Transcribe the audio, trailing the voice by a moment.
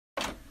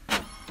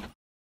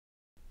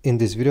In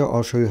this video,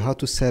 I'll show you how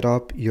to set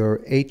up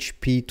your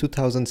HP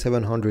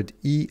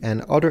 2700e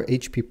and other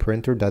HP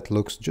printer that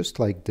looks just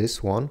like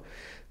this one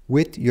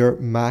with your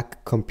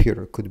Mac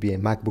computer. Could be a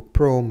MacBook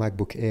Pro,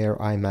 MacBook Air,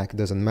 iMac,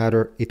 doesn't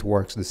matter. It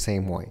works the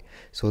same way.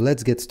 So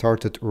let's get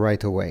started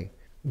right away.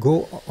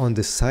 Go on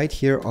the side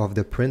here of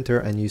the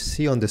printer and you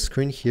see on the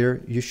screen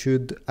here, you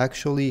should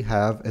actually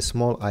have a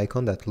small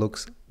icon that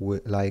looks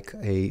like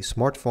a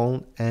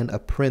smartphone and a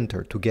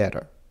printer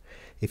together.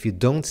 If you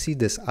don't see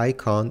this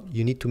icon,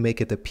 you need to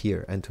make it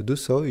appear, and to do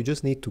so you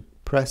just need to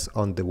press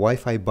on the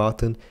Wi-Fi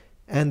button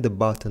and the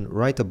button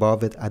right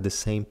above it at the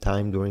same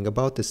time during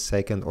about a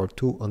second or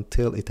two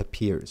until it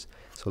appears.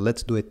 So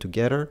let's do it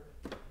together.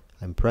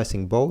 I'm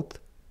pressing both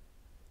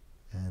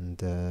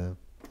and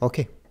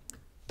okay,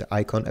 the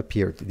icon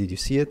appeared. Did you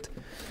see it?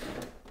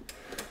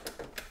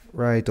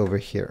 Right over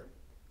here.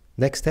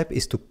 Next step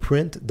is to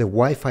print the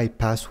Wi-Fi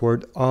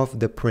password of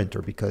the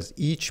printer, because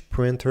each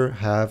printer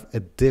have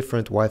a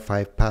different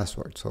Wi-Fi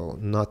password, so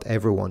not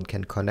everyone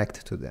can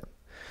connect to them.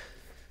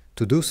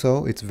 To do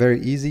so, it's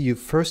very easy. You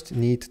first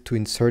need to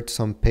insert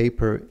some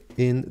paper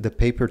in the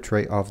paper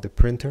tray of the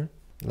printer,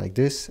 like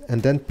this,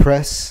 and then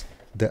press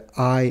the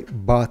I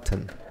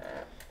button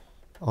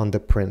on the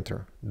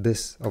printer,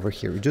 this over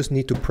here. You just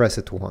need to press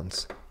it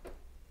once.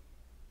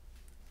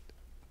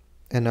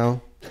 And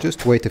now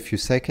just wait a few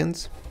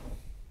seconds.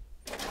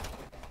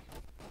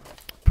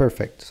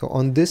 Perfect. So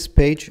on this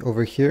page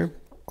over here,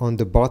 on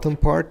the bottom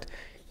part,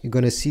 you're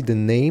going to see the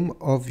name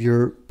of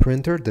your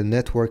printer, the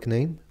network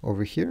name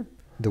over here.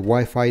 The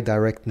Wi-Fi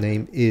direct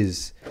name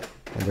is,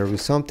 and there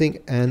was something,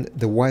 and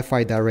the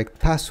Wi-Fi direct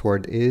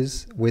password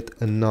is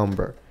with a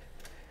number.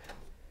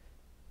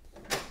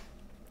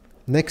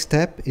 Next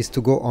step is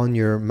to go on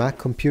your Mac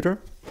computer,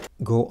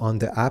 go on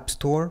the App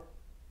Store,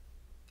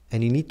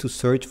 and you need to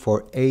search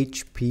for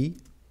HP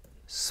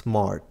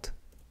Smart.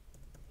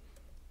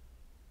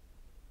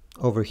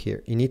 Over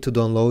here, you need to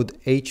download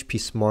HP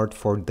Smart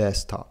for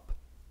desktop,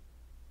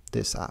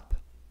 this app.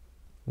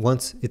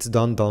 Once it's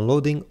done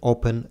downloading,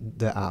 open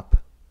the app.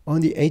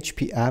 On the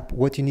HP app,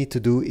 what you need to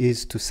do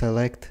is to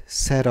select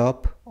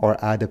Setup or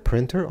Add a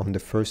Printer on the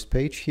first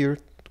page here.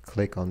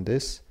 Click on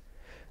this,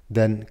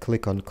 then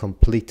click on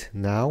Complete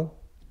Now.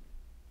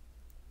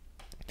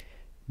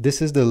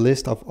 This is the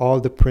list of all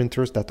the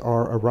printers that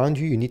are around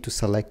you. You need to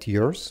select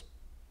yours.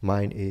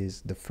 Mine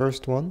is the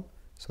first one,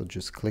 so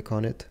just click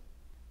on it.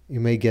 You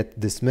may get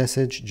this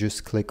message,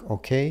 just click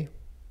OK,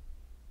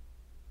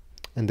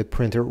 and the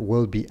printer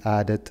will be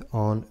added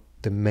on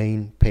the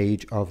main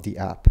page of the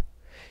app.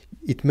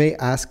 It may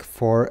ask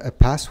for a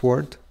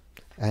password,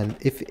 and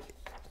if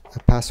a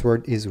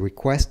password is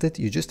requested,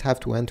 you just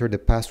have to enter the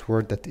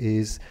password that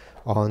is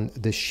on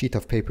the sheet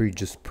of paper you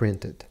just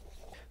printed.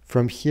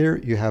 From here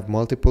you have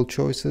multiple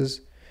choices.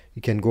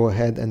 You can go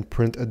ahead and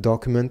print a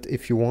document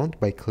if you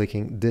want by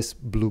clicking this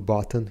blue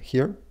button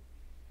here.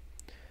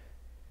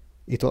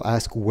 It will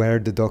ask where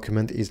the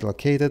document is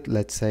located.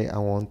 Let's say I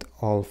want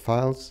all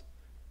files,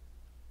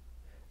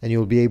 and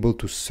you'll be able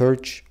to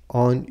search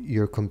on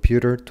your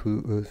computer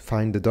to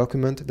find the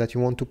document that you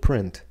want to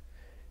print.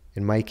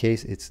 In my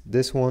case, it's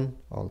this one.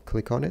 I'll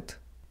click on it.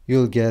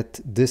 You'll get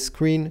this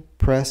screen.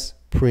 Press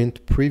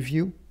Print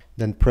Preview,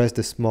 then press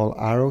the small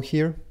arrow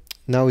here.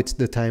 Now it's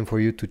the time for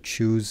you to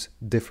choose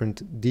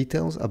different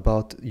details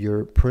about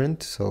your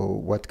print. So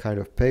what kind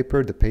of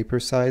paper, the paper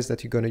size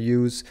that you're going to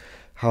use,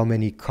 how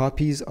many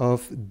copies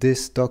of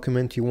this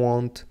document you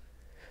want,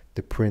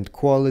 the print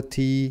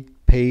quality,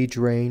 page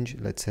range.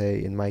 Let's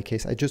say in my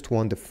case, I just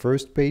want the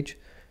first page.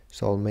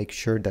 So I'll make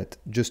sure that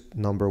just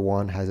number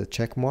 1 has a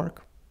check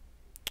mark.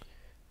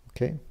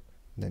 Okay,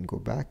 then go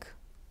back.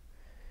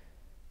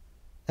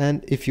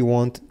 And if you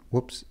want,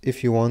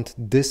 if you want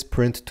this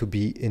print to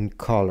be in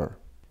color.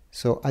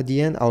 So at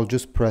the end, I'll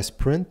just press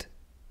print.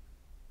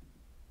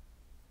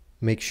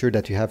 Make sure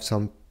that you have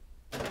some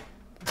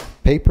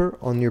paper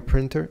on your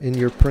printer, in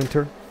your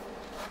printer.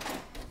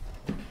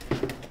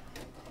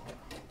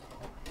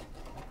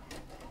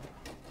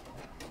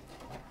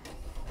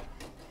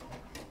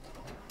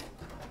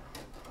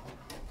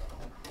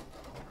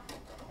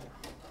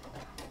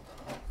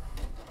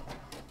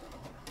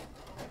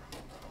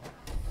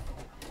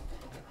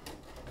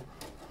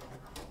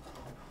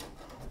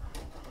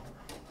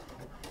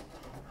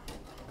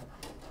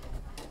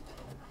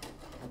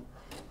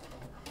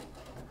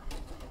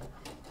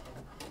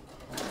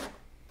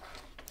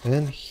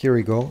 And here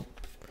we go.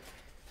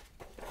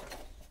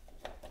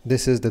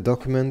 This is the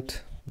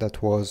document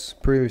that was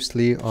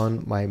previously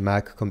on my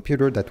Mac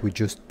computer that we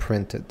just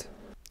printed.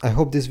 I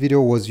hope this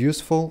video was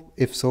useful.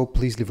 If so,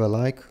 please leave a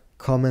like,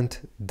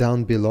 comment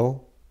down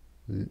below,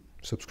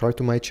 subscribe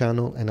to my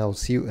channel, and I'll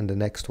see you in the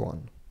next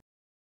one.